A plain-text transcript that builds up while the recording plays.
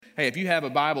hey, if you have a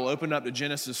Bible, open up to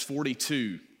Genesis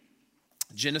 42.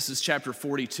 Genesis chapter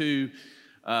 42.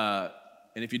 And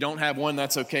if you don't have one,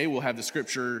 that's okay. We'll have the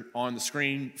scripture on the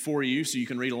screen for you so you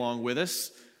can read along with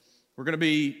us. We're going to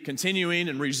be continuing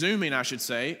and resuming, I should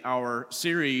say, our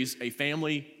series, A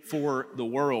Family for the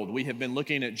World. We have been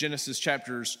looking at Genesis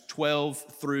chapters 12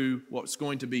 through what's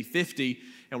going to be 50,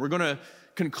 and we're going to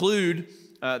conclude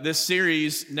this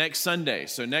series next Sunday.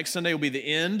 So next Sunday will be the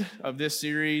end of this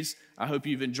series. I hope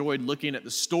you've enjoyed looking at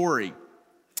the story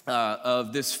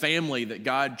of this family that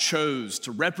God chose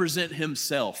to represent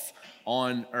himself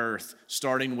on earth,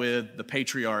 starting with the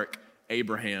patriarch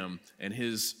Abraham and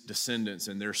his descendants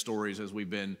and their stories as we've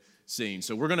been seeing.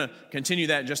 So we're going to continue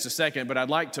that in just a second, but I'd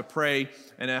like to pray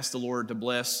and ask the Lord to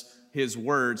bless his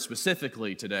word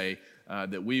specifically today,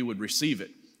 that we would receive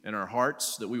it in our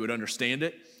hearts, that we would understand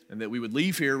it, and that we would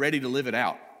leave here ready to live it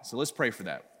out. So let's pray for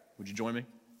that. Would you join me?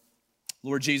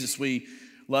 Lord Jesus, we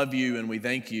love you and we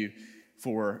thank you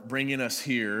for bringing us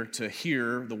here to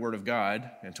hear the word of God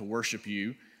and to worship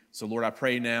you. So Lord, I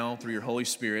pray now through your Holy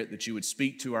Spirit that you would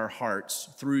speak to our hearts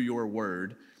through your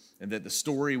word, and that the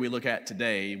story we look at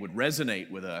today would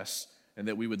resonate with us, and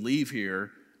that we would leave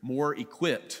here more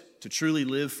equipped to truly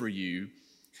live for you,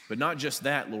 but not just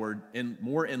that, Lord,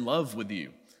 more in love with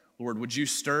you. Lord, would you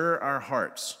stir our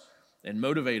hearts and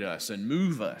motivate us and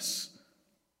move us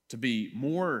to be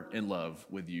more in love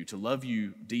with you, to love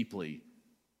you deeply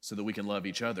so that we can love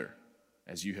each other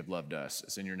as you have loved us.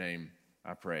 It's in your name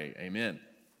I pray, amen.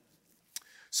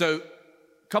 So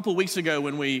a couple of weeks ago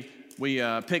when we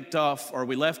left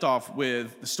off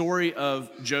with the story of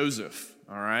Joseph,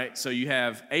 all right? So you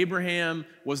have Abraham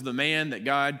was the man that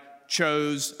God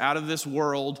chose out of this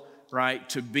world, right,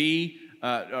 to be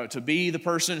the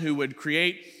person who would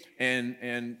create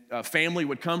and a family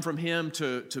would come from him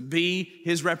to be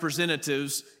his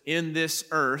representatives in this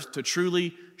earth, to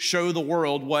truly show the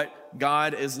world what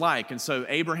God is like. And so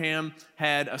Abraham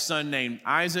had a son named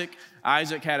Isaac.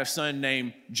 Isaac had a son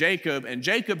named Jacob, and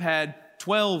Jacob had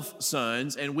 12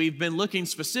 sons, and we've been looking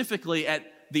specifically at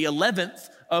the 11th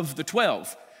of the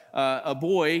 12, a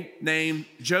boy named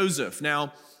Joseph.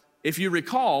 Now, if you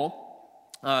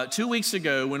recall, 2 weeks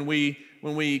ago when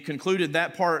we concluded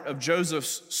that part of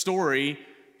Joseph's story,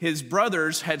 his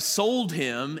brothers had sold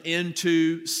him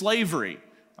into slavery.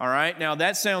 All right, now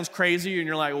that sounds crazy, and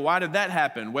you're like, well, why did that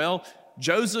happen? Well,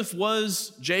 Joseph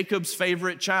was Jacob's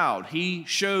favorite child. He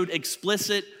showed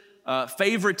explicit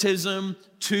favoritism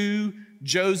to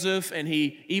Joseph, and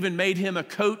he even made him a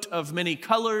coat of many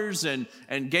colors and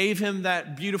gave him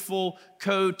that beautiful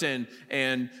coat.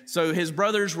 And so his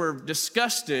brothers were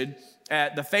disgusted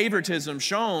at the favoritism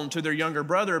shown to their younger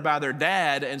brother by their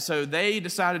dad, and so they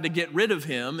decided to get rid of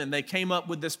him, and they came up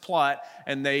with this plot,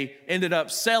 and they ended up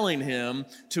selling him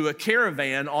to a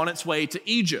caravan on its way to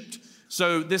Egypt.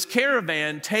 So this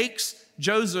caravan takes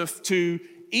Joseph to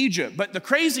Egypt. But the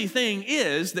crazy thing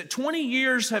is that 20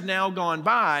 years have now gone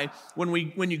by when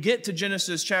you get to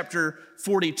Genesis chapter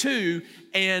 42,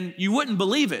 and you wouldn't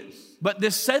believe it, but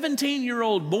this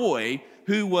 17-year-old boy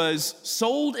who was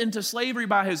sold into slavery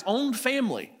by his own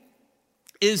family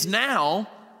is now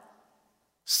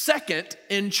second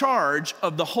in charge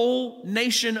of the whole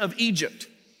nation of Egypt.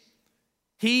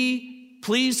 He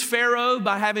pleased Pharaoh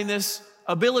by having this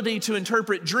ability to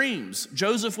interpret dreams.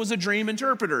 Joseph was a dream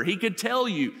interpreter. He could tell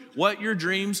you what your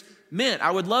dreams meant.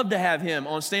 I would love to have him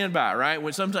on standby, right?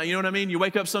 When sometimes, you know what I mean? You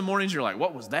wake up some mornings, you're like,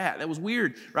 what was that? That was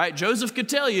weird, right? Joseph could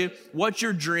tell you what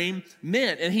your dream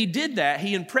meant. And he did that.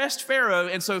 He impressed Pharaoh.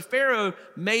 And so Pharaoh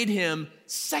made him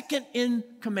second in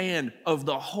command of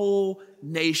the whole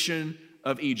nation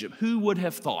of Egypt. Who would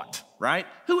have thought, right?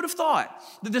 Who would have thought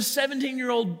that this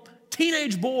 17-year-old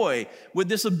teenage boy with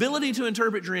this ability to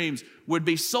interpret dreams would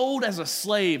be sold as a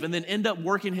slave and then end up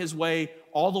working his way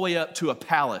all the way up to a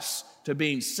palace, to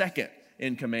being second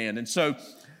in command. And so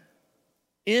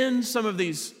in some of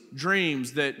these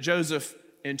dreams that Joseph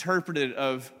interpreted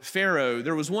of Pharaoh,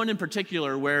 there was one in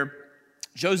particular where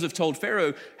Joseph told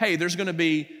Pharaoh, hey, there's going to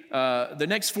be, the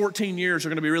next 14 years are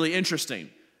going to be really interesting.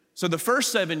 So the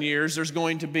first 7 years, there's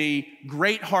going to be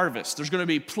great harvest. There's going to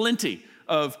be plenty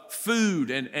of food,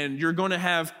 and you're going to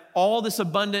have all this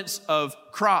abundance of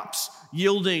crops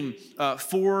yielding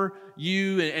for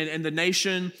you and the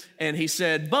nation. And he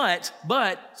said, but,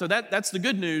 so that's the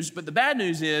good news, but the bad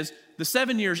news is the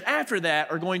 7 years after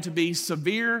that are going to be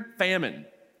severe famine,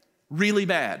 really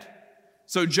bad.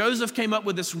 So Joseph came up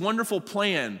with this wonderful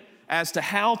plan as to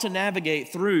how to navigate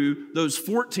through those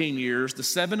 14 years, the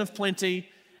 7 of plenty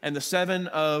and the 7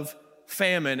 of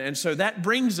famine. And so that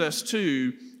brings us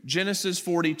to Genesis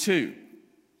 42,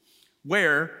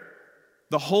 where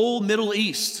the whole Middle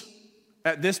East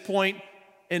at this point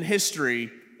in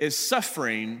history, is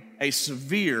suffering a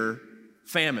severe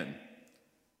famine.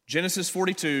 Genesis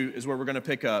 42 is where we're going to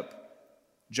pick up.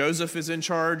 Joseph is in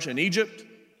charge in Egypt,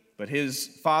 but his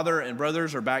father and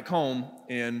brothers are back home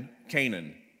in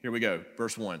Canaan. Here we go,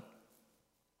 verse 1.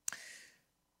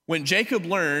 When Jacob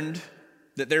learned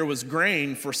that there was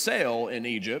grain for sale in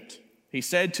Egypt, he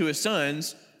said to his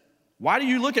sons, "Why do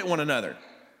you look at one another?"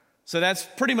 So that's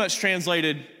pretty much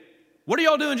translated, what are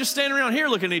y'all doing just standing around here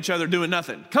looking at each other doing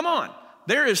nothing? Come on,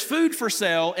 there is food for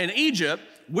sale in Egypt.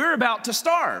 We're about to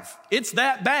starve. It's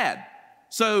that bad.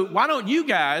 So why don't you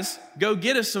guys go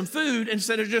get us some food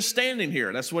instead of just standing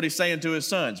here? That's what he's saying to his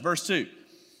sons. Verse 2.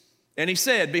 And he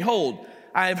said, "Behold,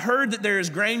 I have heard that there is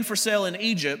grain for sale in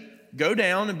Egypt. Go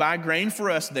down and buy grain for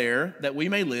us there, that we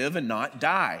may live and not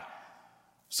die."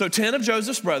 So 10 of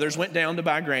Joseph's brothers went down to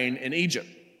buy grain in Egypt.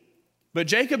 But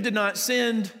Jacob did not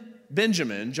send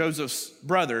Benjamin, Joseph's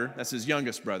brother, that's his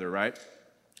youngest brother, right,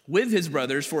 with his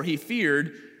brothers, for he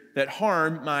feared that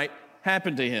harm might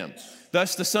happen to him.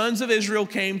 Thus the sons of Israel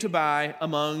came to buy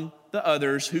among the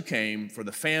others who came, for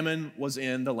the famine was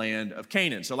in the land of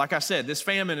Canaan. So like I said, this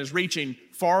famine is reaching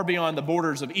far beyond the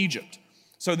borders of Egypt.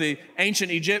 So the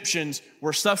ancient Egyptians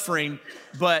were suffering,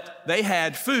 but they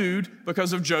had food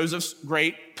because of Joseph's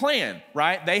great plan,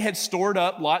 right? They had stored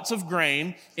up lots of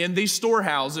grain in these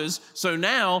storehouses. So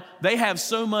now they have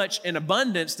so much in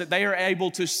abundance that they are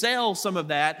able to sell some of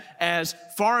that as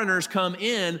foreigners come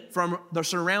in from the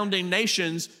surrounding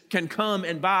nations can come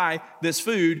and buy this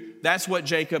food. That's what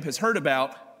Jacob has heard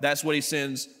about. That's what he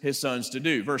sends his sons to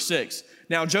do. Verse 6.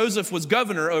 Now Joseph was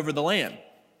governor over the land.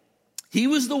 He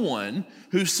was the one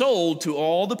who sold to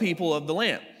all the people of the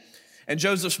land. And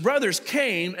Joseph's brothers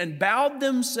came and bowed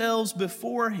themselves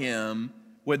before him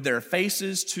with their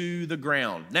faces to the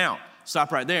ground. Now,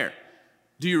 stop right there.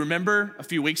 Do you remember a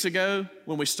few weeks ago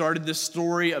when we started this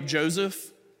story of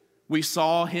Joseph? We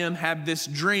saw him have this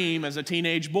dream as a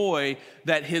teenage boy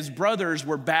that his brothers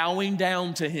were bowing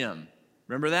down to him.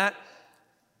 Remember that?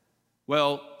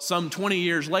 Well, some 20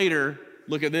 years later,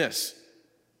 look at this.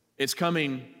 It's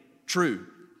coming true.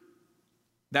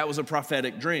 That was a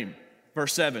prophetic dream.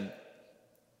 Verse 7,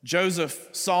 Joseph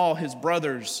saw his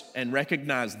brothers and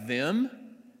recognized them,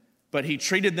 but he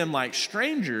treated them like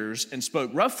strangers and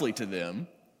spoke roughly to them.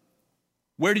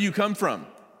 "Where do you come from?"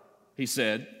 he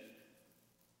said.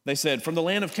 They said, "From the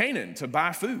land of Canaan to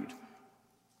buy food."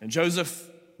 And Joseph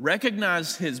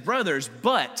recognized his brothers,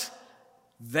 but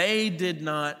they did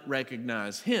not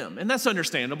recognize him. And that's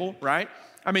understandable, right?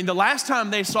 I mean, the last time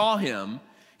they saw him,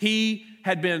 he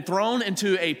had been thrown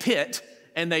into a pit,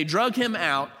 and they drug him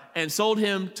out and sold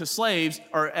him to slaves,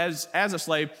 or as a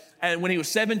slave, and when he was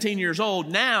 17 years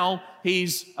old. Now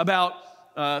he's about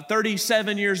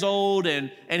 37 years old,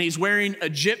 and he's wearing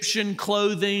Egyptian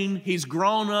clothing. He's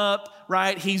grown up,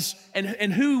 right?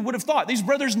 And who would have thought? These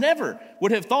brothers never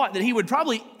would have thought that he would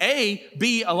probably, A,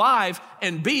 be alive,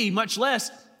 and B, much less,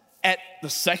 at the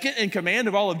second in command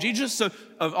of all of Egypt.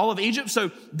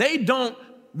 So they don't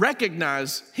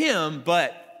recognize him,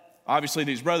 but obviously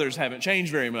these brothers haven't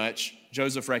changed very much.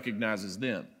 Joseph recognizes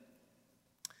them.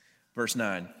 Verse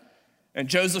 9, and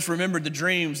Joseph remembered the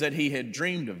dreams that he had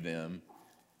dreamed of them,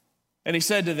 and he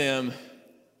said to them,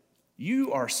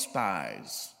 "You are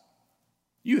spies.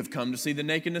 You have come to see the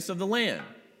nakedness of the land."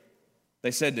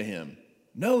 They said to him,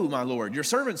 "No, my lord, your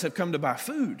servants have come to buy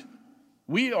food.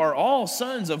 We are all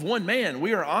sons of one man.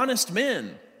 We are honest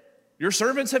men. Your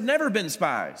servants have never been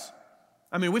spies."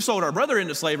 I mean, we've sold our brother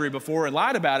into slavery before and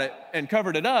lied about it and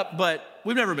covered it up, but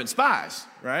we've never been spies,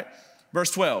 right?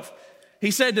 Verse 12,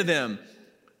 he said to them,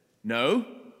 "No,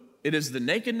 it is the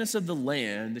nakedness of the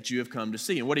land that you have come to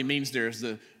see." And what he means there is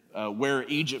where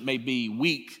Egypt may be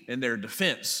weak in their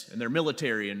defense and their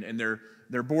military and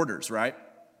their borders, right?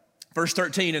 Verse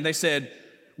 13, and they said,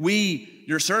 "We,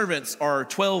 your servants, are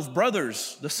 12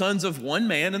 brothers, the sons of one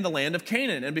man in the land of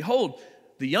Canaan. And behold,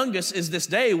 the youngest is this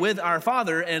day with our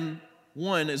father, and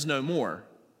one is no more."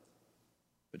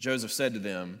 But Joseph said to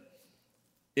them,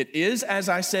 "It is as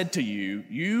I said to you,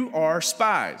 you are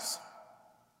spies.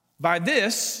 By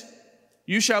this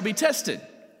you shall be tested.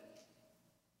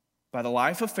 By the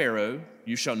life of Pharaoh,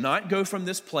 you shall not go from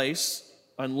this place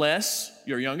unless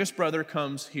your youngest brother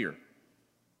comes here.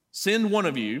 Send one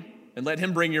of you and let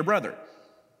him bring your brother,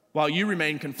 while you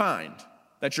remain confined,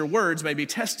 that your words may be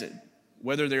tested,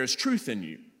 whether there is truth in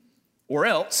you. Or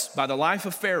else, by the life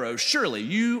of Pharaoh, surely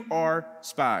you are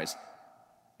spies."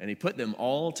 And he put them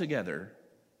all together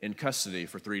in custody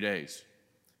for 3 days.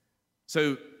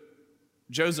 So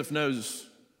Joseph knows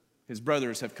his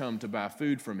brothers have come to buy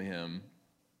food from him,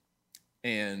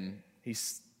 and he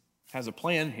has a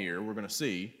plan here, we're going to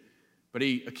see, But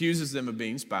he accuses them of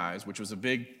being spies, which was a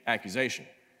big accusation.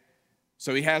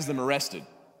 So he has them arrested.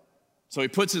 So he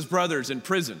puts his brothers in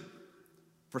prison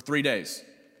for 3 days.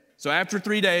 So after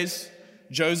 3 days,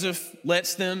 Joseph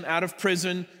lets them out of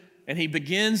prison and he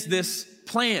begins this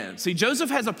plan. See, Joseph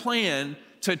has a plan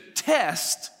to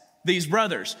test these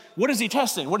brothers. What is he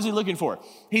testing? What is he looking for?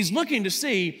 He's looking to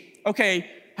see, okay,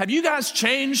 have you guys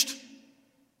changed?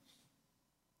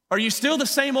 Are you still the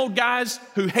same old guys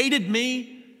who hated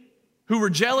me, who were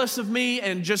jealous of me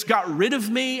and just got rid of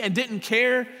me and didn't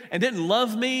care and didn't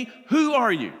love me? Who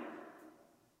are you?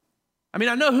 I mean,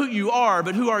 I know who you are,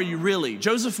 but who are you really?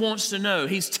 Joseph wants to know.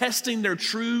 He's testing their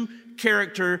true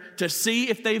character to see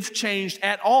if they've changed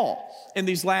at all in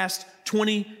these last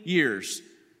 20 years.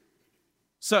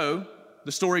 So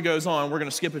the story goes on. We're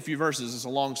going to skip a few verses. It's a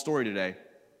long story today.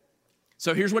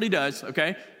 So here's what he does,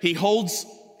 okay? He holds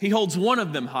one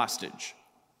of them hostage.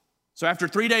 So after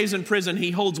 3 days in prison,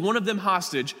 he holds one of them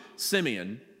hostage,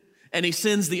 Simeon, and he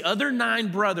sends the other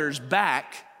 9 brothers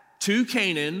back to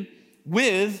Canaan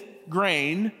with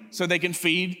grain so they can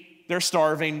feed their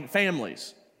starving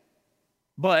families.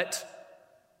 But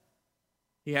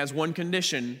he has one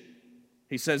condition.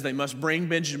 He says they must bring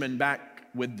Benjamin back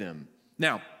with them.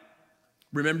 Now,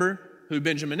 remember who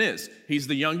Benjamin is. He's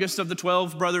the youngest of the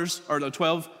 12 brothers, or the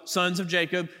 12 sons of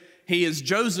Jacob. He is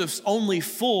Joseph's only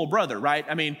full brother, right?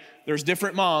 I mean, there's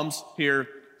different moms here.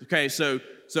 Okay, so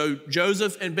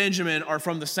Joseph and Benjamin are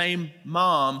from the same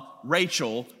mom,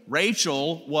 Rachel.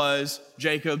 Rachel was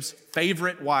Jacob's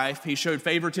favorite wife. He showed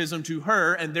favoritism to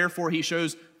her, and therefore he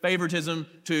shows favoritism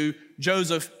to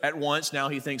Joseph at once. Now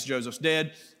he thinks Joseph's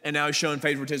dead, and now he's showing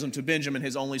favoritism to Benjamin,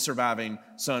 his only surviving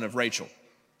son of Rachel.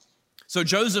 So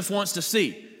Joseph wants to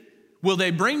see, will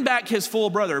they bring back his full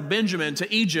brother Benjamin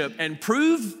to Egypt and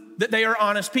prove that they are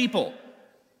honest people?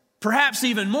 Perhaps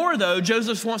even more, though,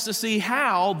 Joseph wants to see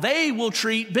how they will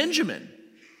treat Benjamin.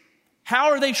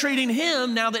 How are they treating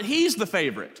him now that he's the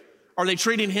favorite? Are they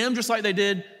treating him just like they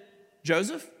did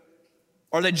Joseph?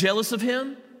 Are they jealous of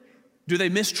him? Do they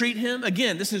mistreat him?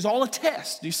 Again, this is all a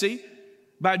test, you see,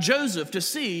 by Joseph to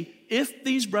see if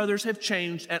these brothers have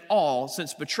changed at all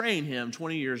since betraying him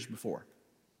 20 years before.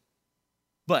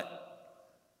 But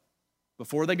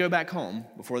before they go back home,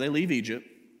 before they leave Egypt,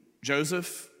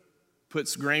 Joseph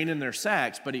puts grain in their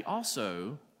sacks, but he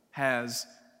also has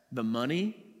the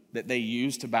money that they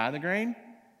use to buy the grain.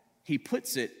 He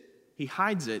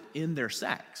hides it in their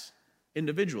sacks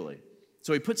individually.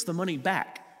 So he puts the money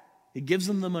back. He gives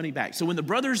them the money back. So when the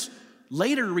brothers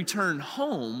later return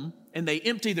home and they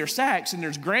empty their sacks and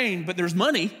there's grain, but there's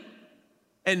money,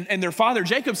 and their father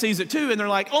Jacob sees it too, and they're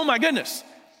like, oh my goodness,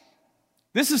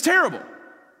 this is terrible.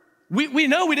 We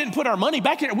know we didn't put our money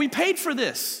back in. We paid for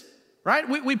this, right?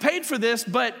 We paid for this,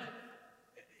 but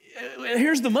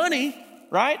here's the money,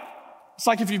 right? It's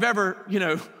like if you've ever,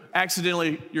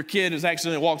 accidentally, your kid has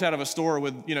accidentally walked out of a store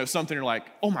with, something, you're like,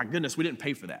 oh my goodness, we didn't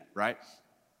pay for that, right?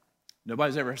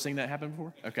 Nobody's ever seen that happen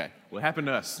before? Okay, well, it happened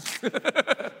to us.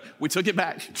 We took it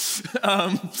back.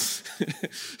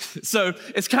 So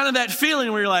it's kind of that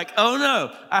feeling where you're like, oh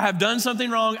no, I have done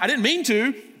something wrong. I didn't mean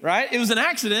to, right? It was an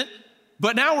accident,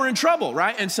 but now we're in trouble,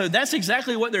 right? And so that's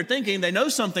exactly what they're thinking. They know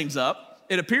something's up.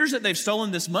 It appears that they've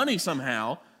stolen this money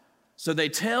somehow. So they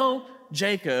tell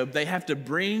Jacob they have to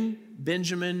bring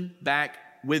Benjamin back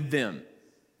with them.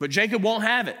 But Jacob won't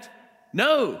have it.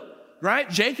 No, right?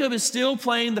 Jacob is still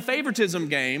playing the favoritism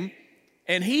game,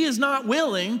 and he is not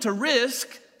willing to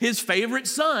risk his favorite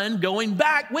son going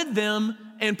back with them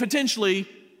and potentially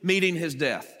meeting his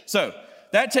death. So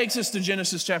that takes us to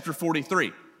Genesis chapter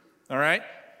 43, all right?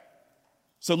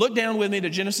 So look down with me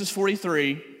to Genesis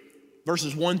 43,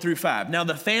 verses 1 through 5. Now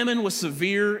the famine was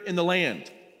severe in the land,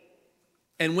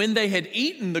 and when they had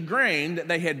eaten the grain that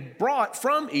they had brought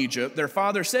from Egypt, their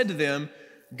father said to them,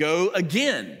 go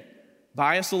again,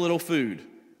 buy us a little food,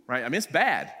 right? I mean, it's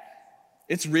bad.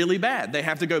 It's really bad. They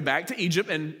have to go back to Egypt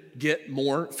and get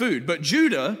more food. But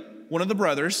Judah, one of the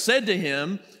brothers, said to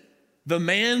him, the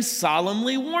man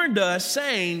solemnly warned us,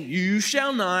 saying, you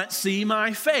shall not see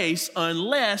my face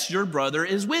unless your brother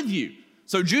is with you.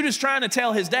 So Judah's trying to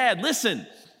tell his dad, listen,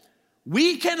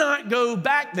 we cannot go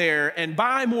back there and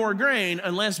buy more grain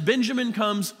unless Benjamin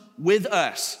comes with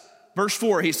us. Verse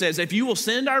 4, he says, if you will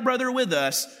send our brother with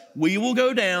us, we will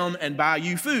go down and buy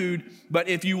you food. But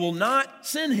if you will not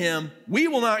send him, we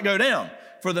will not go down.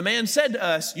 For the man said to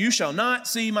us, you shall not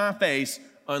see my face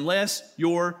unless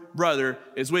your brother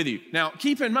is with you. Now,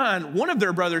 keep in mind, one of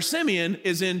their brothers, Simeon,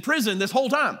 is in prison this whole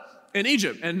time in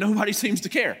Egypt, and nobody seems to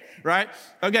care, right?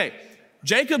 Okay,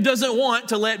 Jacob doesn't want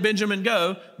to let Benjamin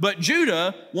go, but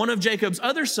Judah, one of Jacob's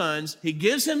other sons, he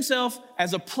gives himself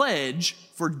as a pledge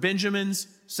for Benjamin's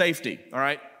safety. All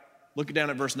right, look down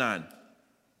at verse 9.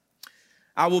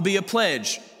 I will be a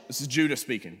pledge. This is Judah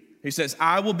speaking. He says,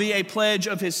 I will be a pledge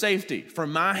of his safety.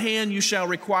 From my hand you shall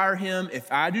require him.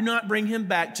 If I do not bring him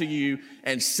back to you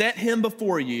and set him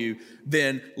before you,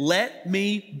 then let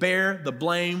me bear the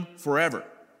blame forever.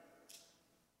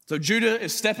 So Judah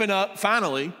is stepping up.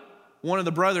 Finally, one of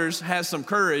the brothers has some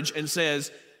courage and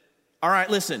says, all right,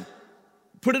 listen,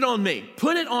 put it on me.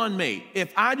 Put it on me.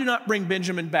 If I do not bring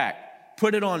Benjamin back,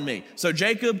 put it on me. So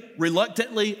Jacob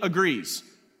reluctantly agrees.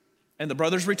 And the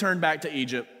brothers return back to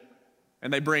Egypt.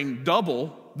 And they bring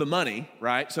double the money,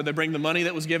 right? So they bring the money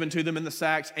that was given to them in the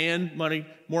sacks and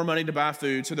more money to buy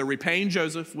food. So they're repaying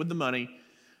Joseph with the money,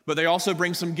 but they also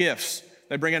bring some gifts.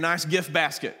 They bring a nice gift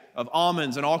basket of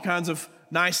almonds and all kinds of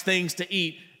nice things to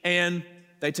eat, and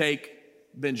they take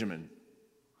Benjamin.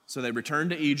 So they return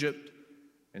to Egypt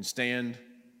and stand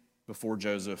before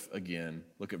Joseph again.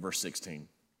 Look at verse 16.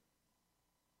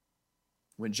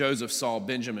 When Joseph saw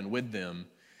Benjamin with them,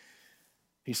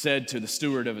 he said to the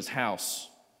steward of his house,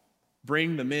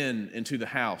 bring the men into the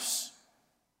house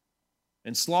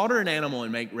and slaughter an animal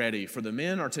and make ready, for the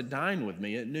men are to dine with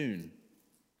me at noon.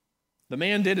 The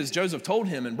man did as Joseph told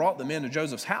him and brought the men to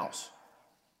Joseph's house.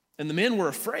 And the men were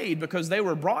afraid because they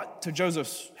were brought to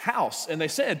Joseph's house. And they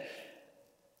said,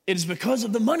 it is because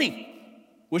of the money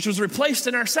which was replaced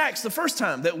in our sacks the first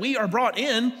time that we are brought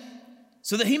in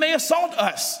so that he may assault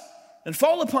us and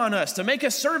fall upon us to make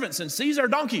us servants and seize our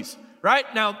donkeys. Right?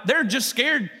 Now, they're just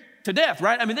scared to death,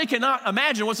 right? I mean, they cannot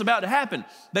imagine what's about to happen.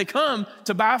 They come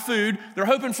to buy food. They're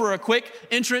hoping for a quick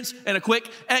entrance and a quick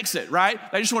exit, right?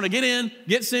 They just want to get in,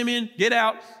 get Simeon, get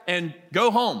out, and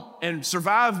go home and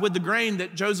survive with the grain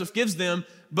that Joseph gives them.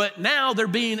 But now they're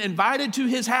being invited to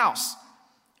his house,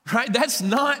 right? That's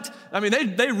not, I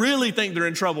mean, they really think they're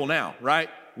in trouble now,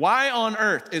 right? Why on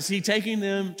earth is he taking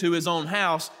them to his own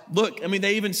house? Look, I mean,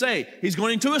 they even say he's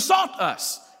going to assault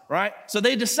us. Right? So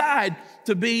they decide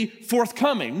to be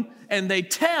forthcoming, and they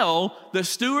tell the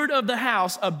steward of the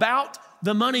house about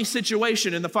the money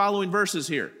situation in the following verses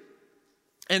here.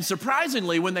 And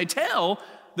surprisingly, when they tell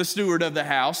the steward of the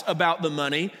house about the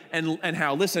money and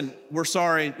how, listen, we're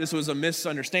sorry, this was a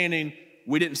misunderstanding,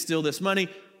 we didn't steal this money,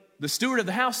 the steward of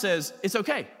the house says, it's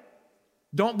okay.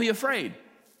 Don't be afraid.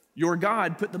 Your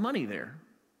God put the money there.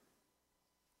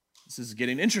 This is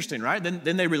getting interesting, right?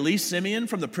 Then they release Simeon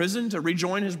from the prison to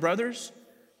rejoin his brothers.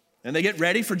 And they get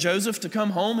ready for Joseph to come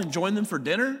home and join them for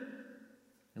dinner.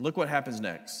 And look what happens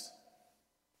next.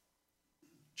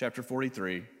 Chapter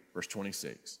 43, verse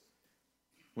 26.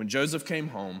 When Joseph came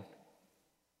home,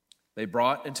 they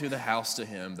brought into the house to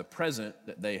him the present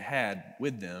that they had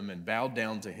with them and bowed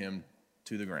down to him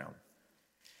to the ground.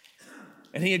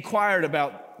 And he inquired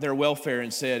about their welfare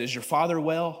and said, is your father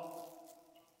well?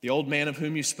 The old man of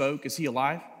whom you spoke, is he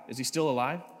alive? Is he still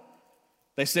alive?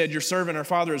 They said, your servant, our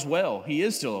father, is well. He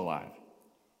is still alive.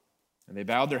 And they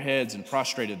bowed their heads and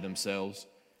prostrated themselves.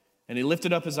 And he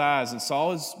lifted up his eyes and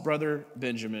saw his brother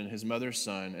Benjamin, his mother's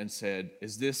son, and said,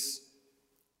 is this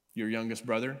your youngest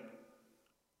brother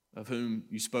of whom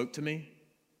you spoke to me?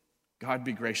 God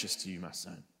be gracious to you, my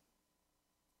son.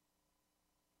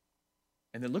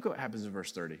 And then look what happens in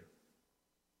verse 30.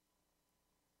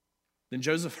 Then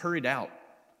Joseph hurried out,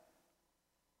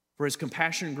 for his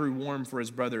compassion grew warm for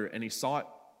his brother, and he sought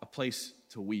a place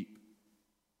to weep.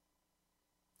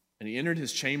 And he entered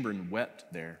his chamber and wept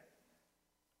there.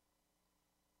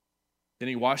 Then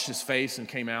he washed his face and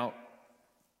came out,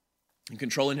 and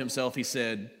controlling himself, he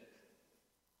said,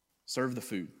 serve the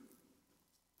food.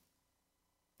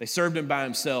 They served him by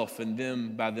himself, and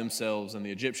them by themselves, and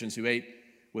the Egyptians who ate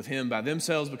with him by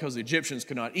themselves, because the Egyptians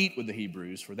could not eat with the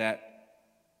Hebrews, for that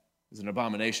is an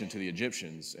abomination to the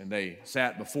Egyptians. And they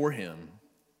sat before him,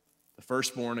 the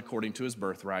firstborn according to his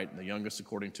birthright, and the youngest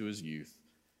according to his youth.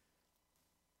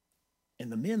 And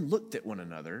the men looked at one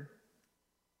another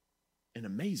in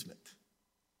amazement.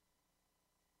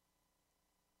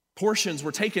 Portions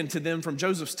were taken to them from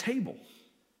Joseph's table.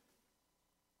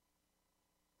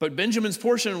 But Benjamin's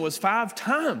portion was 5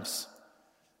 times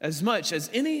as much as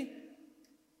any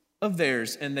of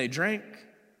theirs, and they drank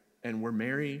and were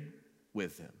merry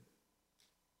with them.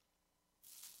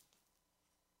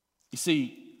 You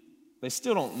see, they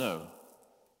still don't know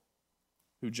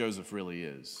who Joseph really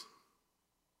is.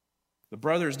 The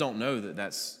brothers don't know that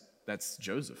that's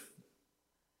Joseph.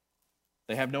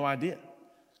 They have no idea.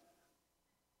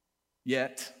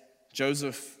 Yet,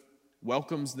 Joseph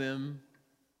welcomes them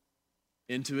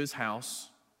into his house.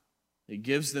 He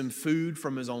gives them food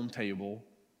from his own table.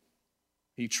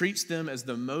 He treats them as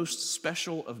the most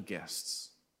special of guests.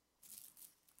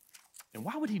 And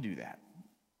why would he do that?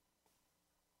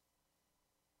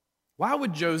 Why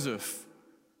would Joseph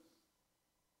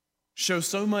show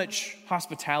so much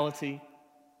hospitality,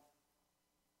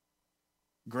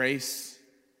 grace,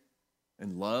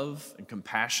 and love and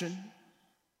compassion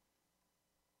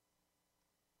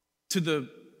to the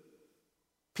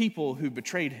people who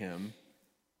betrayed him,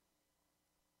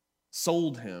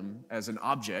 sold him as an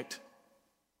object,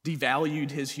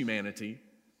 devalued his humanity,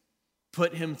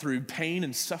 put him through pain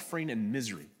and suffering and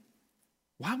misery?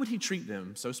 Why would he treat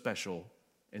them so special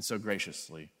and so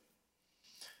graciously?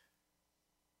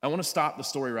 I want to stop the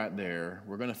story right there.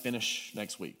 We're going to finish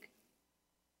next week.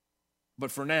 But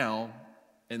for now,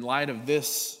 in light of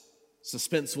this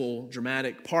suspenseful,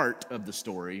 dramatic part of the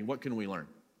story, what can we learn?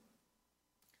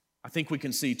 I think we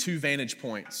can see two vantage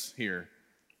points here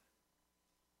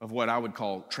of what I would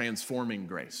call transforming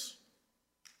grace.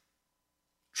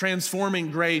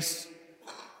 Transforming grace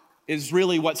is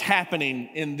really what's happening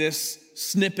in this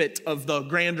snippet of the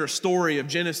grander story of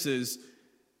Genesis,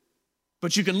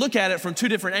 but you can look at it from two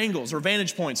different angles, or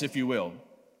vantage points, if you will.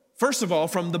 First of all,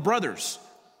 from the brothers.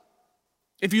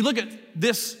 If you look at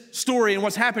this story and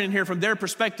what's happening here from their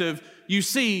perspective, you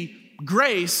see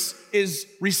grace is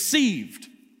received.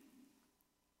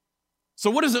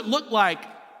 So what does it look like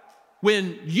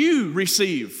when you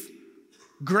receive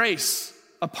grace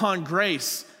upon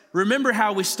grace? Remember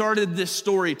how we started this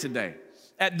story today.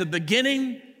 At the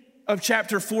beginning of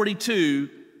chapter 42,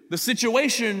 the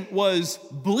situation was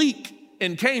bleak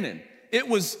in Canaan. It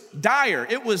was dire.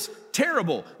 It was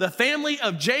terrible. The family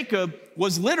of Jacob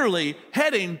was literally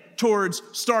heading towards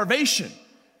starvation.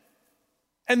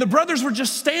 And the brothers were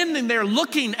just standing there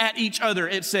looking at each other,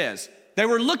 it says. They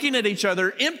were looking at each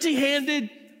other empty-handed,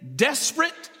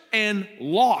 desperate, and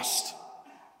lost.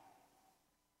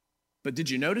 But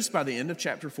did you notice by the end of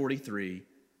chapter 43,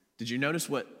 did you notice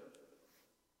what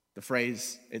the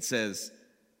phrase, it says,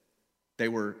 they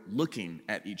were looking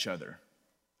at each other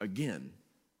again.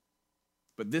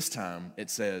 But this time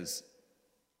it says,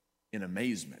 in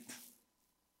amazement.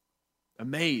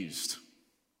 Amazed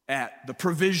at the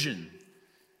provision,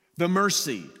 the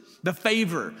mercy, the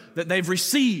favor that they've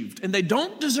received and they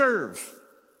don't deserve.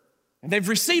 And they've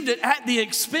received it at the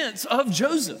expense of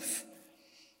Joseph.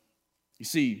 You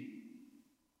see,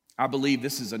 I believe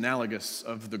this is analogous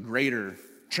of the greater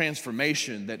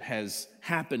transformation that has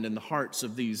happened in the hearts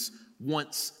of these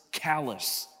once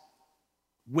callous,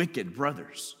 wicked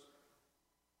brothers.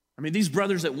 I mean, these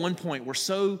brothers at one point were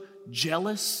so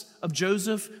jealous of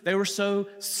Joseph. They were so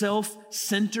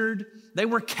self-centered. They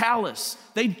were callous.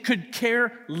 They could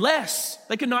care less.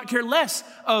 They could not care less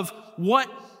of what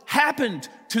happened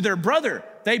to their brother.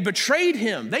 They betrayed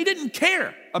him. They didn't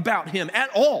care about him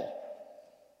at all.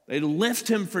 They left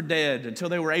him for dead until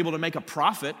they were able to make a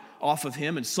profit off of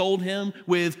him and sold him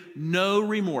with no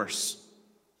remorse.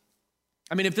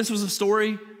 I mean, if this was a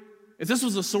story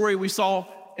we saw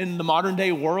in the modern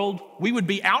day world, we would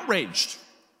be outraged.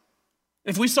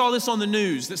 If we saw this on the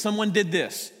news, that someone did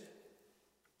this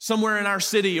somewhere in our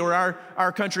city or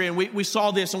our country, and we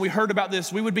saw this and we heard about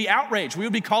this, we would be outraged. We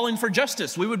would be calling for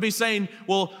justice. We would be saying,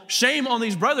 well, shame on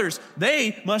these brothers.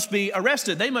 They must be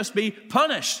arrested. They must be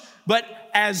punished. But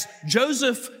as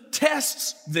Joseph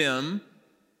tests them,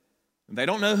 they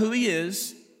don't know who he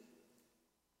is.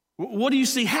 What do you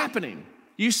see happening?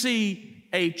 You see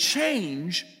a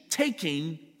change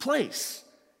taking place.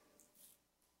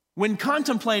 When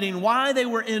contemplating why they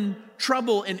were in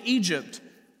trouble in Egypt,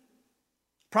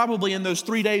 probably in those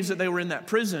 3 days that they were in that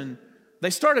prison, they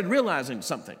started realizing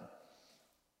something.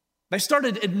 They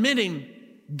started admitting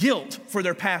guilt for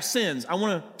their past sins. I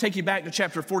want to take you back to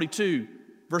chapter 42,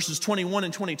 verses 21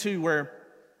 and 22, where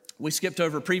we skipped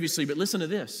over previously, but listen to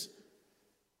this.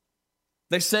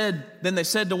 Then they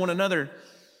said to one another,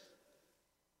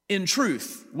 in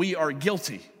truth, we are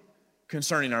guilty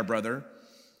concerning our brother,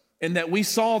 in that we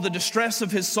saw the distress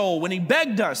of his soul when he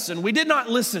begged us and we did not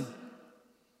listen.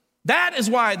 That is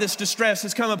why this distress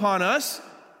has come upon us.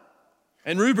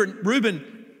 And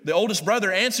Reuben, the oldest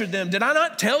brother, answered them, did I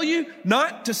not tell you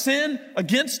not to sin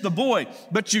against the boy?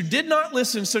 But you did not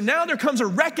listen. So now there comes a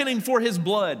reckoning for his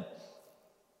blood.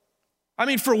 I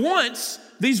mean, for once,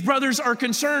 these brothers are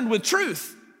concerned with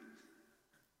truth.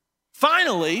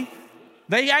 Finally,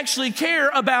 they actually care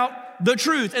about the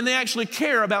truth, and they actually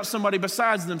care about somebody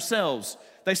besides themselves.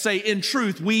 They say, in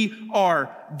truth, we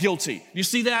are guilty. You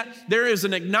see that? There is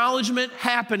an acknowledgement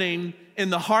happening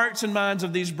in the hearts and minds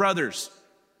of these brothers.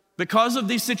 Because of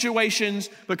these situations,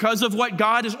 because of what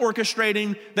God is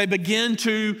orchestrating, they begin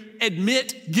to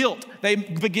admit guilt. They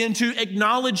begin to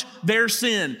acknowledge their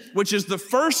sin, which is the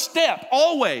first step,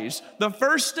 always the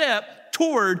first step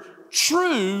toward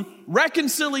true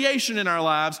reconciliation in our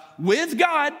lives with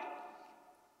God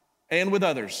and with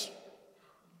others.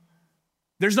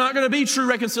 There's not going to be true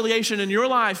reconciliation in your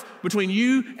life between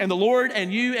you and the Lord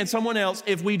and you and someone else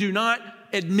if we do not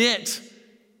admit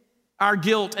our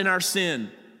guilt and our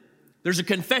sin. There's a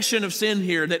confession of sin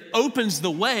here that opens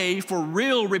the way for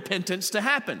real repentance to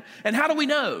happen. And how do we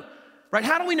know? Right?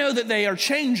 How do we know that they are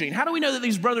changing? How do we know that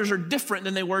these brothers are different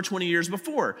than they were 20 years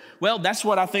before? Well, that's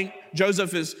what I think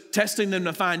Joseph is testing them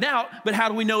to find out. But how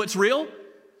do we know it's real?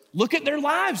 Look at their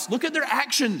lives. Look at their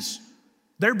actions.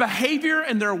 Their behavior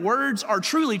and their words are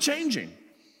truly changing.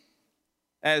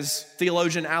 As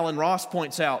theologian Alan Ross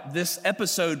points out, this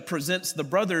episode presents the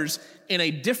brothers in a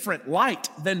different light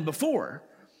than before.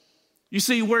 You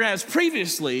see, whereas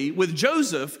previously with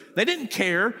Joseph, they didn't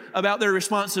care about their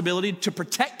responsibility to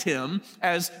protect him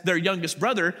as their youngest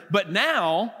brother, but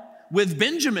now with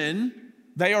Benjamin,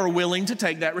 they are willing to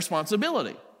take that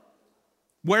responsibility.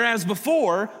 Whereas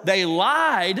before, they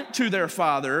lied to their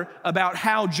father about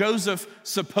how Joseph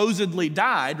supposedly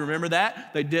died. Remember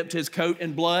that? They dipped his coat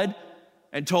in blood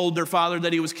and told their father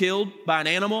that he was killed by an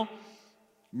animal.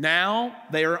 Now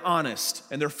they are honest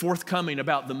and they're forthcoming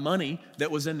about the money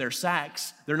that was in their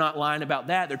sacks. They're not lying about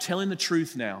that. They're telling the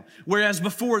truth now. Whereas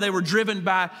before they were driven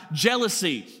by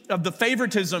jealousy of the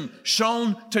favoritism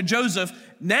shown to Joseph,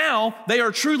 now they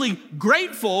are truly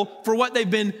grateful for what they've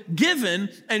been given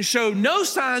and show no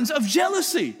signs of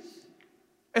jealousy.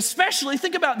 Especially,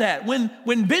 think about that,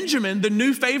 when Benjamin, the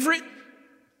new favorite,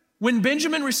 when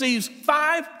Benjamin receives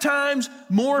 5 times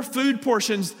more food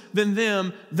portions than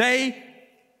them, they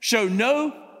show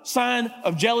no sign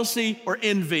of jealousy or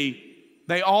envy.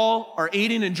 They all are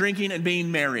eating and drinking and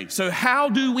being merry. So how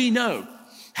do we know?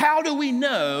 How do we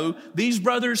know these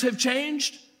brothers have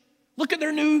changed? Look at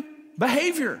their new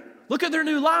behavior. Look at their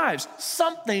new lives.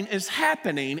 Something is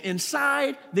happening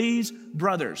inside these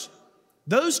brothers.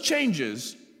 Those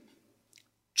changes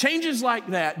like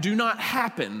that do not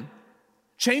happen.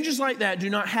 Changes like that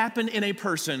do not happen in a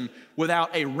person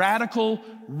without a radical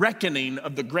reckoning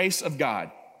of the grace of God.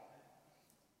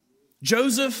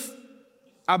 Joseph,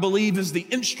 I believe, is the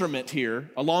instrument here,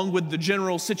 along with the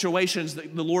general situations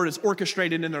that the Lord has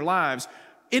orchestrated in their lives.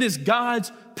 It is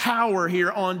God's power here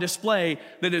on display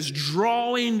that is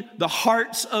drawing the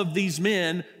hearts of these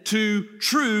men to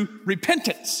true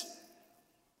repentance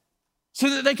so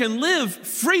that they can live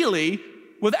freely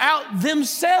without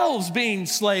themselves being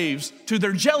slaves to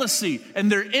their jealousy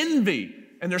and their envy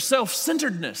and their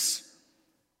self-centeredness.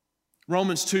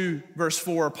 Romans 2, verse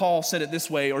 4, Paul said it this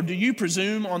way, "Or do you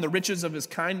presume on the riches of his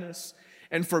kindness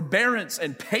and forbearance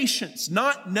and patience,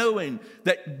 not knowing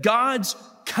that God's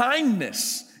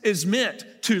kindness is meant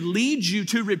to lead you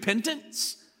to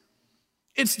repentance?"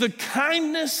 It's the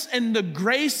kindness and the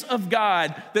grace of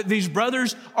God that these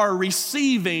brothers are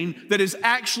receiving that is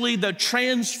actually the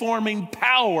transforming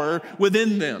power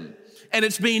within them. And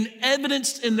it's being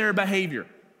evidenced in their behavior.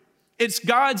 It's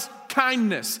God's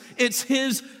kindness. It's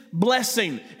his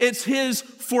blessing. It's his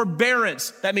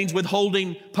forbearance. That means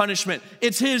withholding punishment.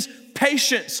 It's his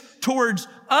patience towards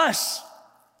us.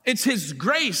 It's his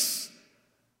grace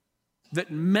that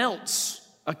melts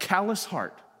a callous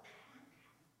heart.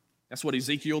 That's what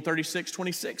Ezekiel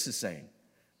 36:26 is saying.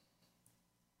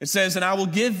 It says, "And I will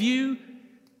give you,"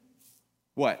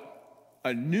 what?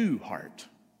 "A new heart.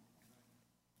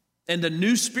 And a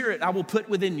new spirit I will put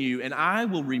within you, and I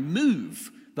will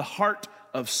remove the heart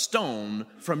of stone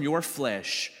from your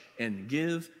flesh and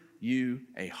give you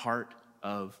a heart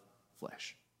of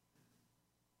flesh."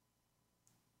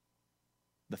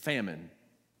 The famine,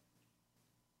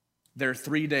 their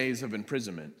 3 days of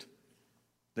imprisonment,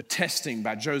 the testing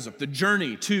by Joseph, the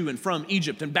journey to and from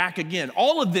Egypt and back again,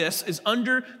 all of this is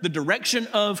under the direction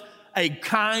of a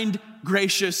kind,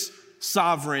 gracious,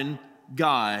 sovereign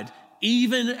God.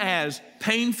 Even as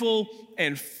painful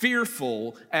and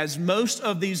fearful as most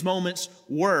of these moments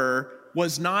were,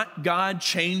 was not God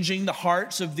changing the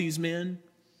hearts of these men?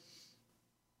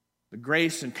 The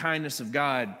grace and kindness of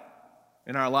God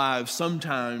in our lives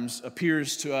sometimes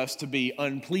appears to us to be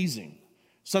unpleasing.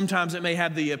 Sometimes it may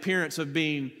have the appearance of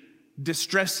being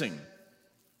distressing.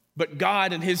 But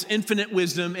God in his infinite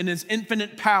wisdom and his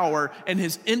infinite power and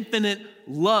his infinite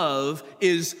love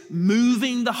is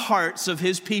moving the hearts of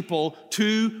his people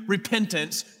to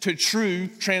repentance, to true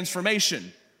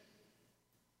transformation.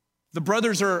 The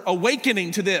brothers are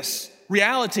awakening to this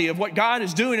reality of what God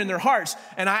is doing in their hearts.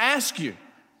 And I ask you,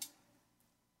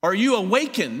 Are you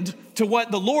awakened to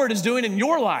what the Lord is doing in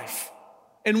your life?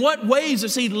 In what ways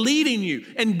is he leading you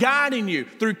and guiding you?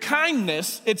 Through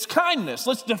kindness, it's kindness.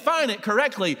 Let's define it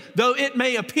correctly, though it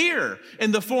may appear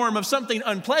in the form of something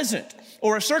unpleasant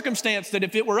or a circumstance that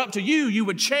if it were up to you, you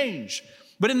would change.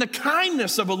 But in the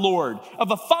kindness of a Lord,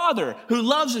 of a Father who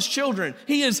loves his children,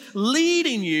 he is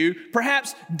leading you,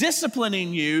 perhaps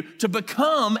disciplining you to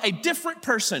become a different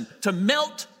person, to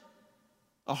melt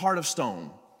a heart of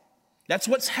stone. That's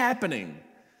what's happening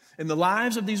in the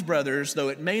lives of these brothers, though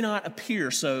it may not appear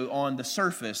so on the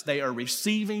surface. They are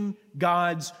receiving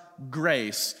God's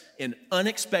grace in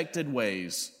unexpected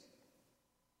ways,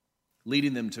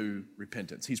 leading them to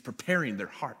repentance. He's preparing their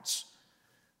hearts.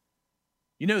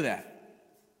 You know that.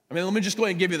 I mean, let me just go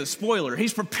ahead and give you the spoiler.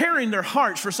 He's preparing their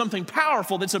hearts for something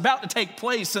powerful that's about to take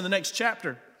place in the next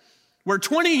chapter, where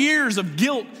 20 years of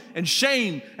guilt and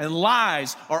shame and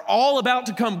lies are all about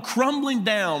to come crumbling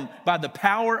down by the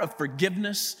power of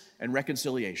forgiveness and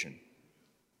reconciliation.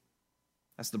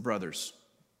 That's the brothers.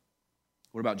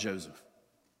 What about Joseph?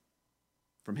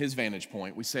 From his vantage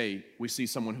point, we see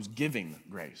someone who's giving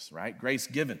grace, right? Grace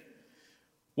given.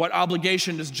 What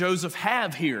obligation does Joseph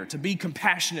have here to be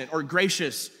compassionate or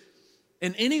gracious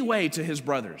in any way to his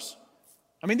brothers?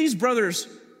 I mean, these brothers,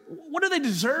 what do they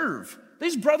deserve?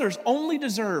 These brothers only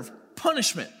deserve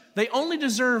punishment. They only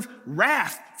deserve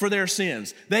wrath for their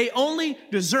sins. They only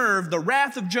deserve the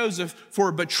wrath of Joseph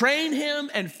for betraying him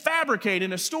and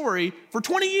fabricating a story for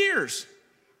 20 years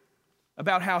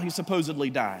about how he supposedly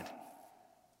died.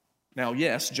 Now,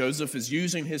 yes, Joseph is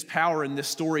using his power in this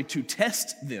story to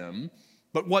test them,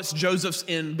 but what's Joseph's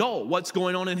end goal? What's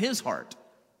going on in his heart?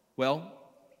 Well,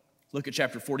 look at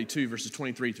chapter 42, verses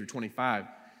 23 through 25.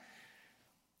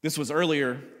 This was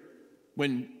earlier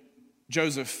when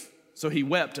Joseph, so he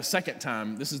wept a second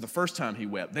time. This is the first time he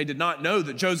wept. They did not know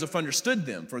that Joseph understood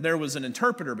them, for there was an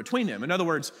interpreter between them. In other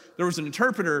words, there was an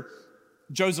interpreter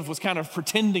Joseph was kind of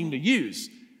pretending to use.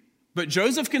 But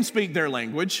Joseph can speak their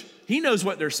language. He knows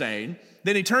what they're saying.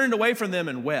 Then he turned away from them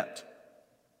and wept.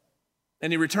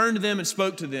 And he returned to them and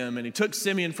spoke to them, and he took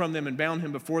Simeon from them and bound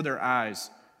him before their eyes.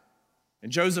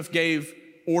 And Joseph gave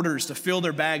orders to fill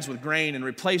their bags with grain and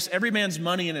replace every man's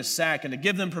money in his sack and to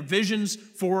give them provisions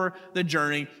for the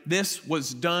journey. This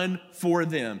was done for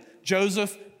them.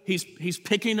 Joseph, he's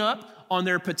picking up on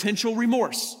their potential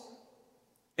remorse,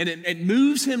 and it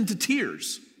moves him to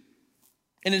tears.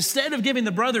 And instead of giving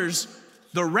the brothers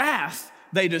the wrath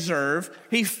they deserve,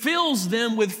 he fills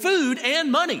them with food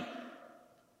and money.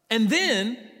 And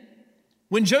then,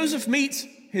 when Joseph meets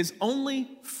his only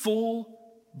full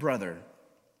brother,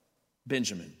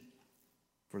 Benjamin,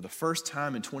 for the first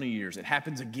time in 20 years, it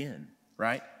happens again,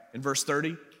 right? In verse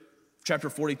 30, chapter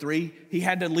 43, he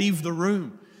had to leave the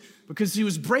room because he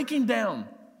was breaking down.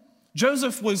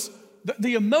 Joseph was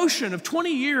the emotion of 20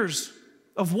 years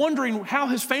of wondering how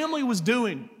his family was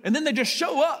doing, and then they just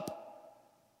show up.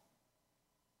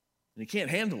 And he can't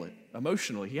handle it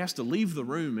emotionally. He has to leave the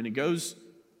room, and he goes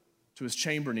to his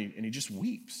chamber, and he just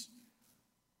weeps.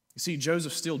 You see,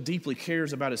 Joseph still deeply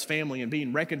cares about his family and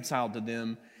being reconciled to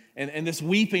them. And this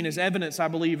weeping is evidence, I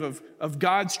believe, of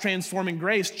God's transforming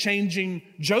grace changing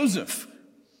Joseph.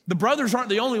 The brothers aren't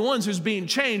the only ones who's being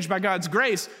changed by God's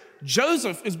grace.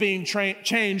 Joseph is being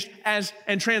changed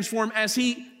and transformed as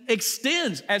he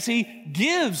extends, as he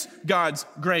gives God's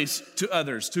grace to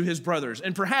others, to his brothers.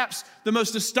 And perhaps the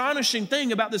most astonishing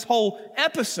thing about this whole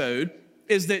episode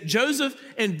is that Joseph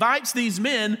invites these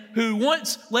men who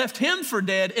once left him for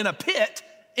dead in a pit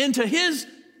into his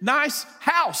nice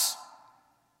house,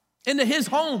 into his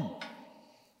home.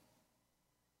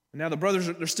 And now the brothers,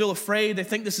 they're still afraid. They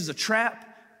think this is a trap.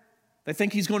 They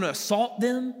think he's going to assault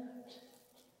them.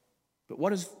 But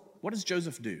what does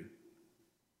Joseph do?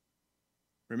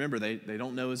 Remember, they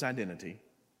don't know his identity,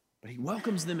 but he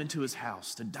welcomes them into his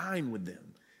house to dine with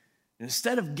them. And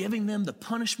instead of giving them the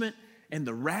punishment and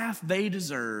the wrath they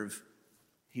deserve,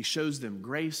 he shows them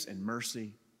grace and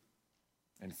mercy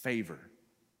and favor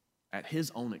at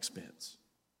his own expense.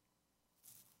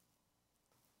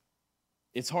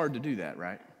 It's hard to do that,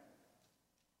 right?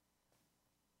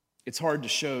 It's hard to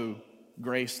show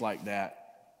grace like that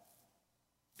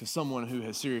to someone who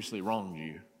has seriously wronged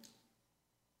you.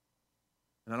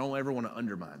 And I don't ever want to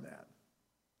undermine that.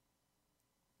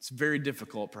 It's very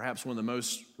difficult, perhaps one of the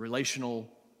most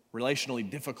relationally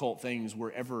difficult things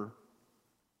we're ever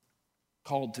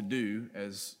called to do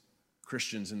as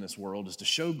Christians in this world is to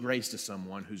show grace to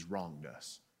someone who's wronged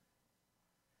us.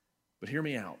 But hear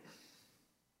me out.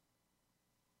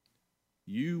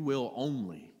 You will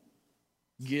only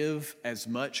give as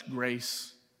much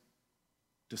grace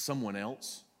to someone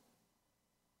else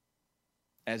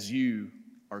as you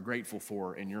are grateful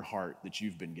for in your heart that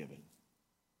you've been given.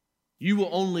 You will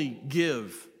only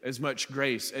give as much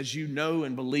grace as you know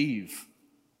and believe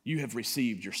you have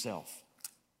received yourself.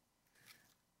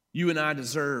 You and I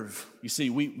deserve, you see,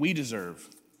 we deserve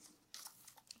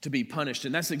to be punished.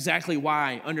 And that's exactly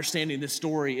why understanding this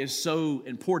story is so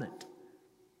important.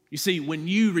 You see, when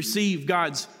you receive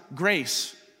God's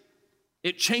grace,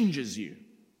 it changes you.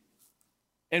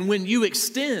 And when you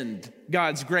extend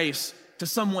God's grace to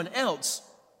someone else,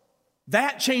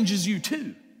 that changes you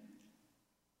too.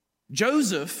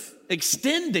 Joseph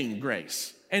extending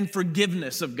grace and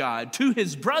forgiveness of God to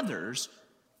his brothers,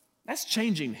 that's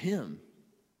changing him.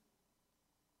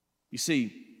 You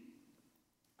see,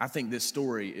 I think this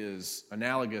story is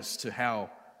analogous to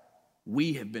how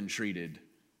we have been treated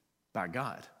by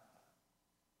God.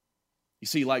 You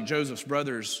see, like Joseph's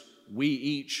brothers, we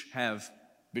each have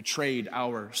betrayed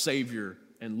our Savior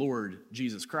and Lord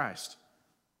Jesus Christ.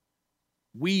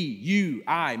 We, you,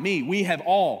 I, me, we have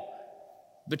all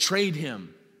betrayed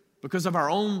him because of our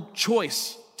own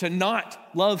choice to not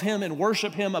love him and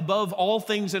worship him above all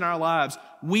things in our lives.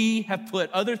 We have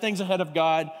put other things ahead of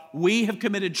God. We have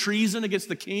committed treason against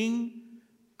the King,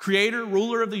 creator,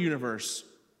 ruler of the universe.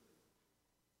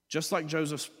 Just like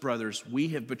Joseph's brothers, we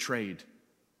have betrayed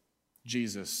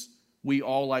Jesus. We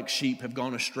all, like sheep, have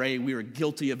gone astray. We are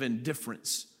guilty of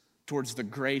indifference towards the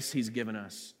grace he's given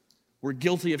us. We're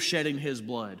guilty of shedding his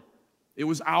blood. It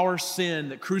was our sin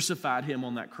that crucified him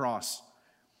on that cross.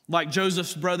 Like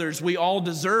Joseph's brothers, we all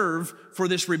deserve for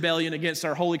this rebellion against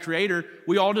our holy creator.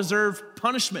 We all deserve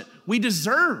punishment. We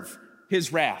deserve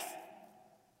his wrath.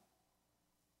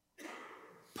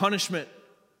 Punishment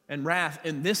and wrath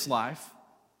in this life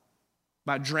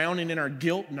by drowning in our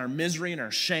guilt and our misery and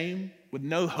our shame with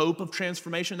no hope of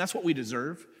transformation. That's what we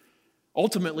deserve.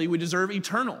 Ultimately, we deserve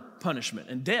eternal punishment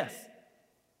and death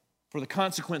for the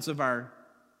consequence of our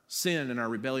sin and our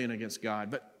rebellion against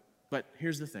God. But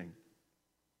here's the thing.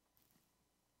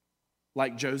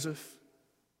 Like Joseph,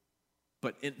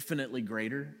 but infinitely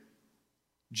greater,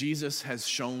 Jesus has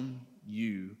shown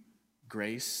you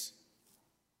grace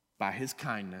by his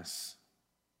kindness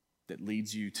that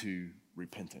leads you to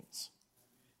repentance.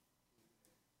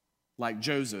 Like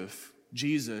Joseph,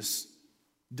 Jesus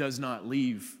does not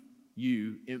leave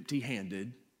you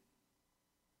empty-handed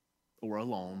or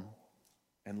alone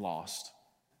and lost.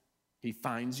 He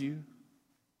finds you,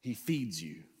 he feeds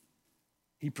you,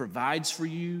 he provides for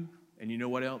you, and you know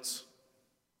what else?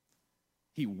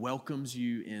 He welcomes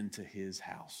you into his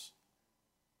house.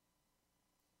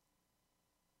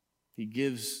 He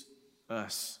gives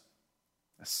us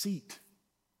a seat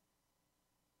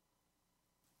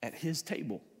at his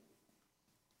table.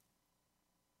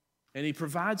 And he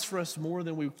provides for us more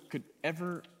than we could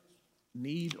ever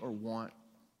need or want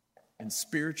in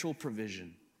spiritual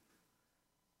provision.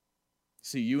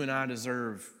 See, you and I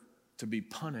deserve to be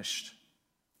punished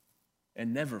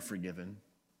and never forgiven.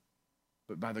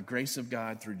 But by the grace of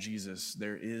God through Jesus,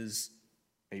 there is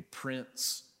a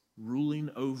prince ruling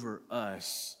over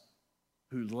us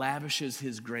who lavishes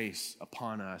his grace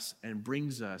upon us and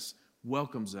brings us,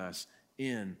 welcomes us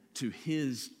into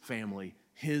his family,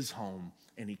 his home,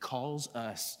 and he calls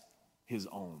us his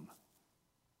own.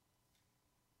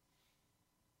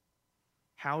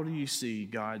 How do you see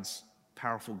God's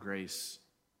powerful grace?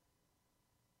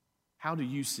 How do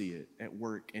you see it at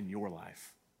work in your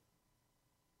life?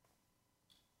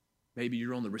 Maybe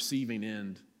you're on the receiving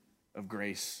end of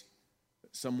grace.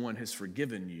 Someone has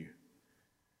forgiven you.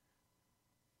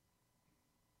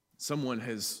 Someone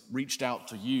has reached out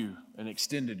to you and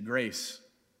extended grace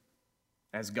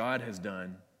as God has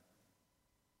done.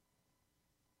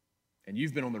 And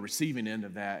you've been on the receiving end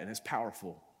of that, and it's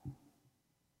powerful.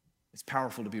 It's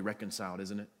powerful to be reconciled,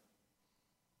 isn't it?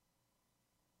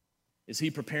 Is he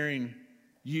preparing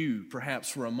you, perhaps,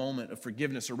 for a moment of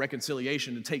forgiveness or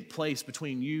reconciliation to take place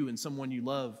between you and someone you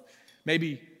love?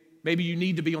 Maybe you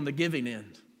need to be on the giving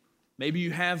end. Maybe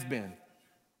you have been.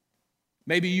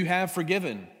 Maybe you have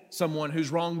forgiven someone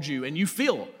who's wronged you, and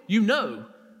you know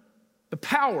the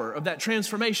power of that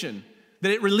transformation,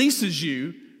 that it releases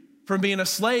you from being a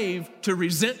slave to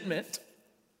resentment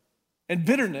and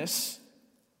bitterness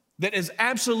that is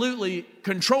absolutely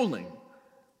controlling.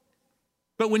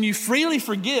 But when you freely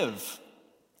forgive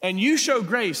and you show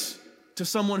grace to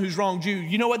someone who's wronged you,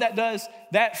 you know what that does?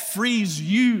 That frees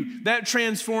you. That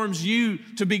transforms you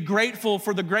to be grateful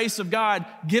for the grace of God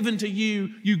given to you.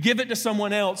 You give it to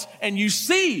someone else, and you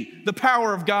see the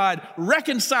power of God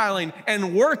reconciling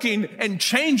and working and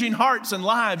changing hearts and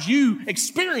lives. You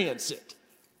experience it.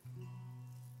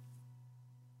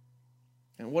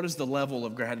 And what is the level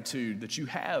of gratitude that you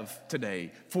have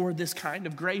today for this kind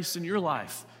of grace in your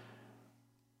life?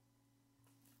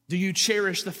 Do you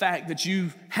cherish the fact that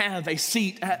you have a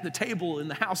seat at the table in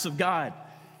the house of God?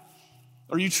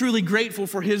 Are you truly grateful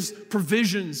for His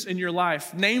provisions in your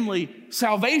life, namely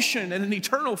salvation and an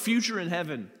eternal future in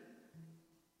heaven?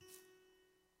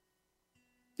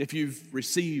 If you've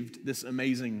received this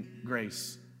amazing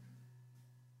grace,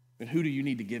 then who do you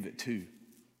need to give it to?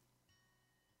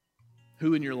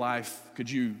 Who in your life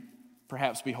could you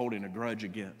perhaps be holding a grudge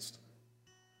against?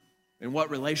 And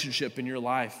what relationship in your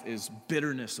life is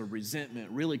bitterness or resentment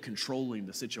really controlling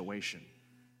the situation?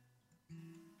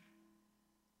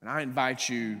 And I invite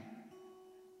you,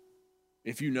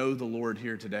 if you know the Lord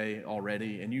here today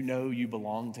already, and you know you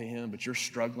belong to Him, but you're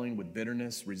struggling with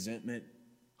bitterness, resentment,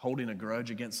 holding a grudge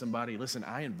against somebody, listen,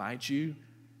 I invite you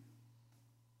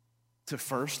to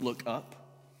first look up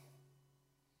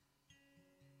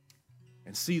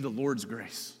and see the Lord's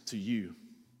grace to you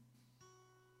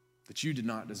that you did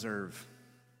not deserve.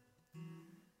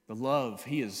 The love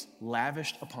He has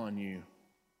lavished upon you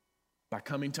by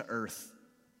coming to earth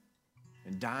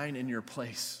and dying in your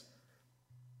place.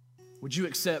 Would you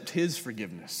accept His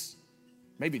forgiveness?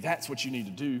 Maybe that's what you need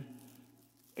to do.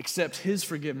 Accept His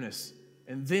forgiveness,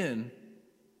 and then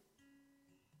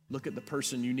look at the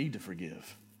person you need to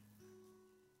forgive.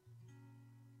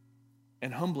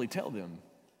 And humbly tell them,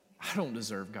 I don't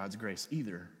deserve God's grace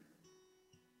either.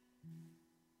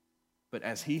 But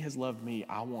as He has loved me,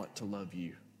 I want to love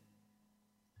you.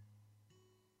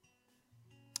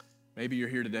 Maybe you're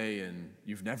here today and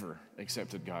you've never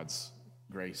accepted God's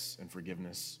grace and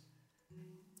forgiveness.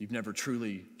 You've never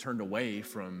truly turned away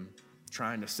from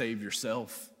trying to save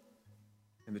yourself.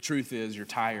 And the truth is, you're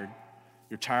tired.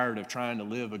 You're tired of trying to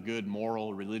live a good,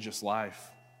 moral, religious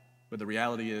life. But the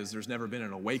reality is, there's never been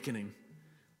an awakening.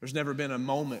 There's never been a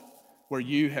moment where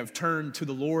you have turned to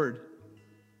the Lord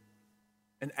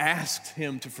and asked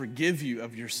Him to forgive you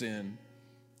of your sin.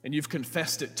 And you've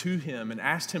confessed it to Him and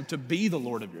asked Him to be the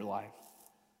Lord of your life.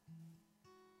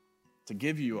 To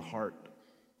give you a heart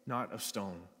not of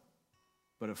stone,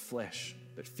 but of flesh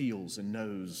that feels and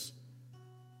knows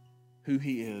who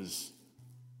He is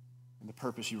and the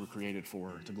purpose you were created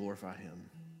for, to glorify Him.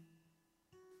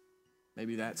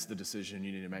 Maybe that's the decision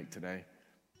you need to make today.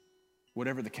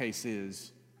 Whatever the case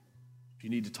is, if you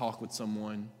need to talk with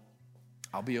someone,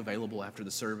 I'll be available after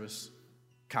the service.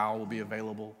 Kyle will be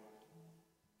available.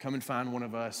 Come and find one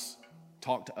of us.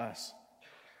 Talk to us.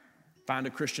 Find a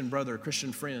Christian brother, a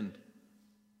Christian friend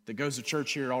that goes to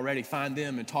church here already. Find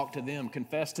them and talk to them.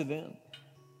 Confess to them.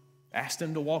 Ask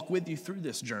them to walk with you through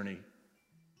this journey.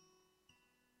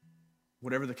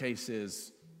 Whatever the case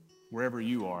is, wherever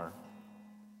you are,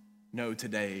 know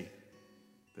today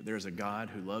that there's a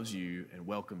God who loves you and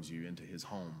welcomes you into His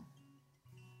home.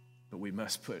 But we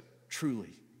must put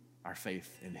truly our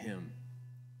faith in Him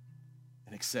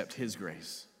and accept His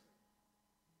grace.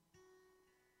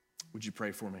 Would you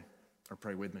pray for me or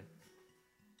pray with me?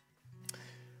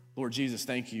 Lord Jesus,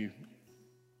 thank you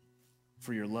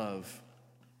for your love.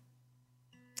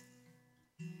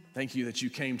 Thank you that you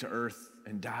came to earth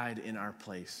and died in our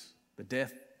place, the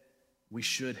death we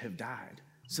should have died,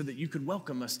 so that you could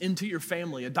welcome us into your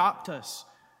family, adopt us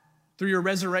through your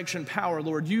resurrection power.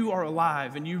 Lord, you are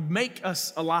alive, and you make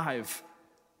us alive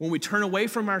when we turn away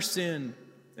from our sin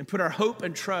and put our hope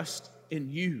and trust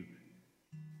in you.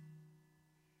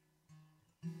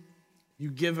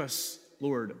 You give us,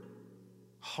 Lord,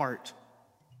 heart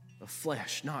of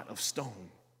flesh, not of stone,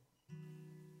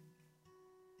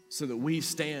 so that we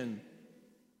stand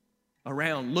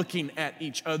around looking at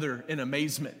each other in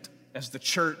amazement as the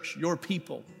church, your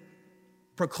people,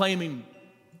 proclaiming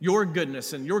your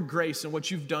goodness and your grace and what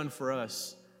you've done for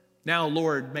us. Now,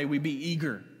 Lord, may we be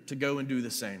eager to go and do the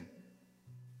same.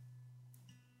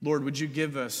 Lord, would you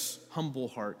give us humble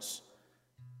hearts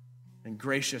and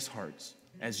gracious hearts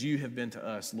as you have been to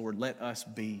us. Lord, let us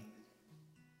be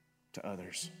to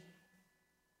others.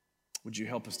 Would you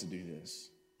help us to do this?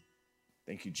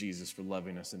 Thank you, Jesus, for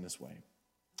loving us in this way.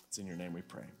 It's in your name we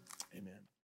pray. Amen.